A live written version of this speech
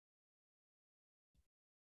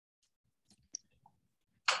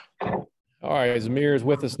All right, Zamir is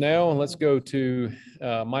with us now. Let's go to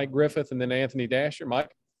Mike Griffith and then Anthony Dasher.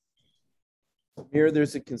 Mike? Here,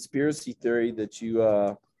 there's a conspiracy theory that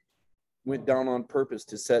you went down on purpose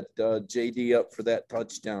to set JD up for that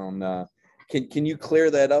touchdown. Can you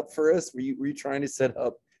clear that up for us? Were you trying to set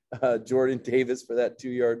up Jordan Davis for that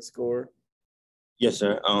 2-yard score? Yes,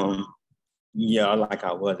 sir. Yeah, like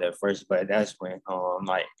I was at first, but that's when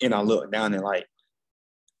I looked down and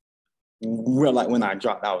when I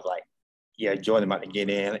dropped, I was like, yeah, Jordan about to get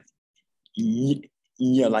in.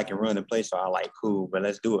 Yeah, and run the play. So I cool, but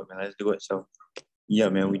let's do it, man. Let's do it. So yeah,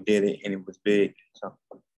 man, we did it and it was big. So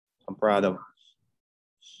I'm proud of him.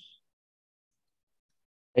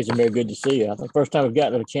 It's very good to see you. I think first time we've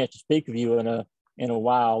gotten a chance to speak with you in a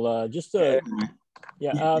while. No,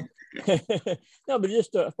 but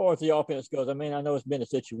just as far as the offense goes, I mean, I know it's been a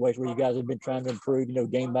situation where you guys have been trying to improve,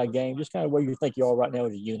 game by game. Just kind of where you think you are right now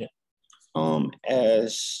as a unit.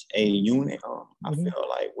 As a unit, I feel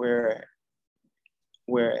like we're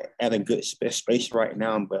at a good space right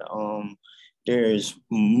now, but there's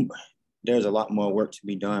a lot more work to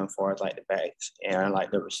be done as far as the backs and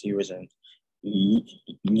the receivers, and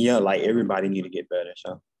everybody need to get better.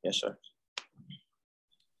 So yes, sir.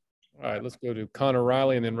 All right, let's go to Connor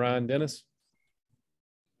Riley and then Ryan Dennis.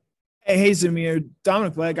 Hey, Zamir.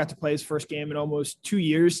 Dominic Blake got to play his first game in almost 2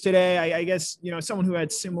 years today. I guess, someone who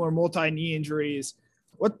had similar multi-knee injuries,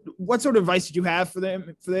 what sort of advice did you have for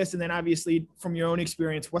them for this? And then obviously from your own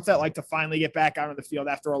experience, what's that like to finally get back out on the field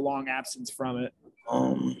after a long absence from it?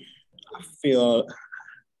 I feel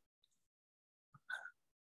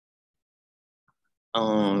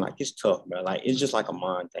it's tough, man. It's just a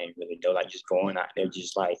mind thing, really, though. Just going out there,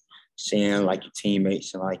 just seeing your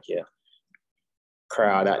teammates and your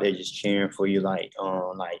crowd out there just cheering for you, it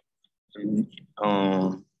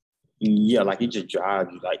just drives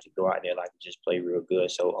you to go out there just play real good.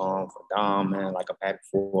 So for Dom, man, I'm happy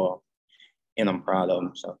for him and I'm proud of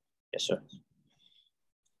him. So yes, sir.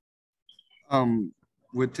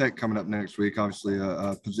 With Tech coming up next week, obviously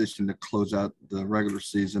a position to close out the regular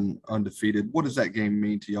season undefeated. What does that game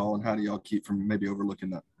mean to y'all, and how do y'all keep from maybe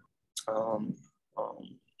overlooking that?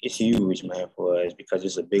 It's huge, man, for us because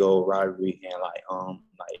it's a big old rivalry, and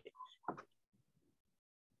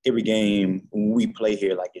every game we play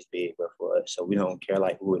here it's big, but for us, so we don't care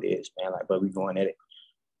who it is, man. But we going at it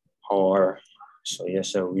hard. So yes,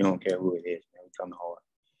 sir, we don't care who it is, man. We coming hard.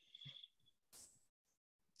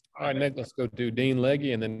 All right, Nick, let's go to Dean Legge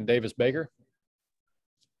and then Davis Baker.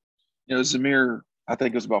 Zamir, I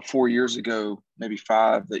think it was about 4 years ago, maybe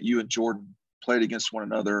 5, that you and Jordan played against one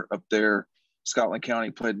another up there. Scotland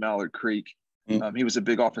County played Mallard Creek. He was a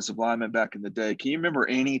big offensive lineman back in the day. Can you remember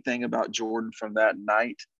anything about Jordan from that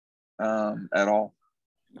night at all?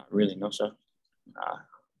 Not really, no, sir.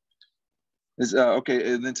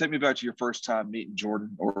 Okay, and then take me back to your first time meeting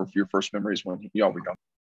Jordan, or your first memories when y'all were young.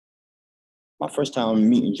 My first time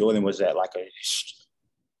meeting Jordan was at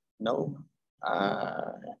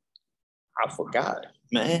I forgot,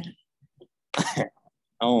 man. I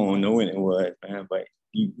don't know when it was, man, but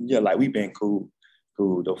yeah, we've been cool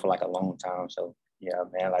though for a long time. So yeah,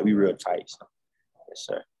 man, we real tight. So yes,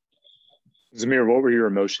 sir. Zamir, what were your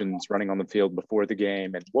emotions running on the field before the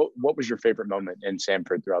game, and what was your favorite moment in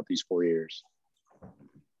Sanford throughout these 4 years?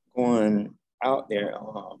 Going out there,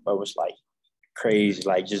 but was crazy,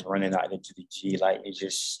 just running out into the G, it's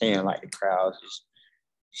just seeing the crowd just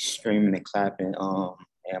screaming and clapping.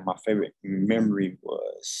 And my favorite memory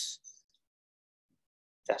was,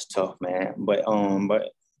 that's tough, man. But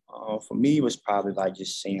for me, it was probably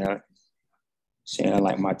just seeing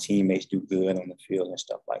my teammates do good on the field and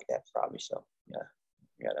stuff like that, probably. So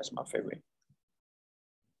yeah, that's my favorite.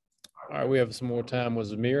 All right, we have some more time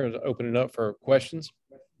with Zamir. Open it up for questions.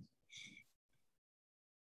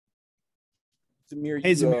 Zamir,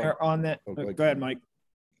 hey, Zamir, on that. Go ahead, Mike.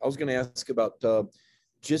 I was going to ask about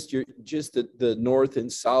just the north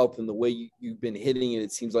and south and the way you've been hitting it.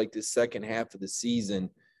 It seems like the second half of the season.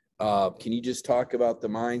 Can you just talk about the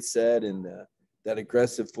mindset and that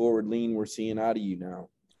aggressive forward lean we're seeing out of you now?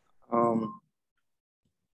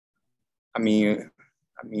 I mean,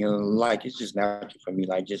 it's just natural for me,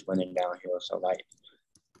 just running downhill. So I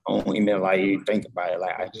don't even think about it.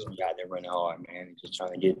 I just got there running hard, man, just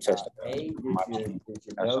trying to get tested. A, did you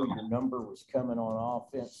know your number was coming on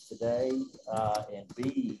offense today? And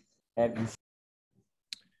B, have you?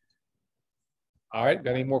 All right,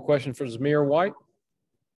 got any more questions for Zamir White?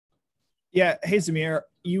 Yeah, hey, Zamir,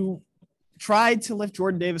 you tried to lift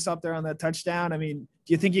Jordan Davis up there on that touchdown. I mean,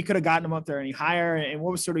 do you think you could have gotten him up there any higher? And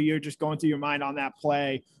what was sort of just going through your mind on that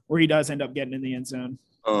play where he does end up getting in the end zone?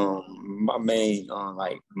 My main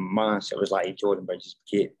mindset was Jordan, but just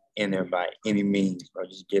in there by any means, bro.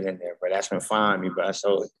 Just get in there, bro. That's been fine me, bro.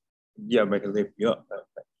 So yeah, make it lift you up. But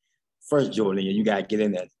first, Jordan, you gotta get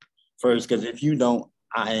in there first, because if you don't,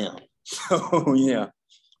 I am. So yeah,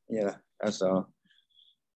 that's all.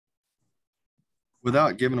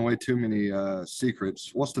 Without giving away too many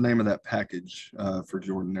secrets, what's the name of that package for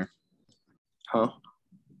Jordan there? Huh?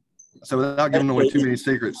 So without giving away too many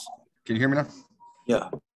secrets, can you hear me now? Yeah.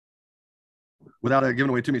 Without giving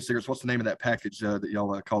away too many secrets, what's the name of that package that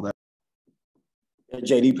y'all call that?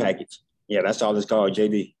 JD package. Yeah, that's all it's called,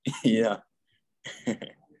 JD. Yeah.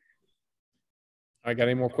 I got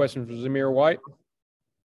any more questions for Zamir White?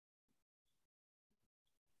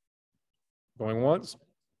 Going once.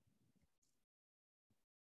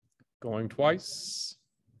 Going twice.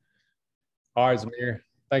 All right, Zamir.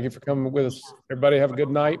 Thank you for coming with us. Everybody have a good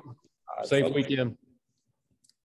night. Safe weekend.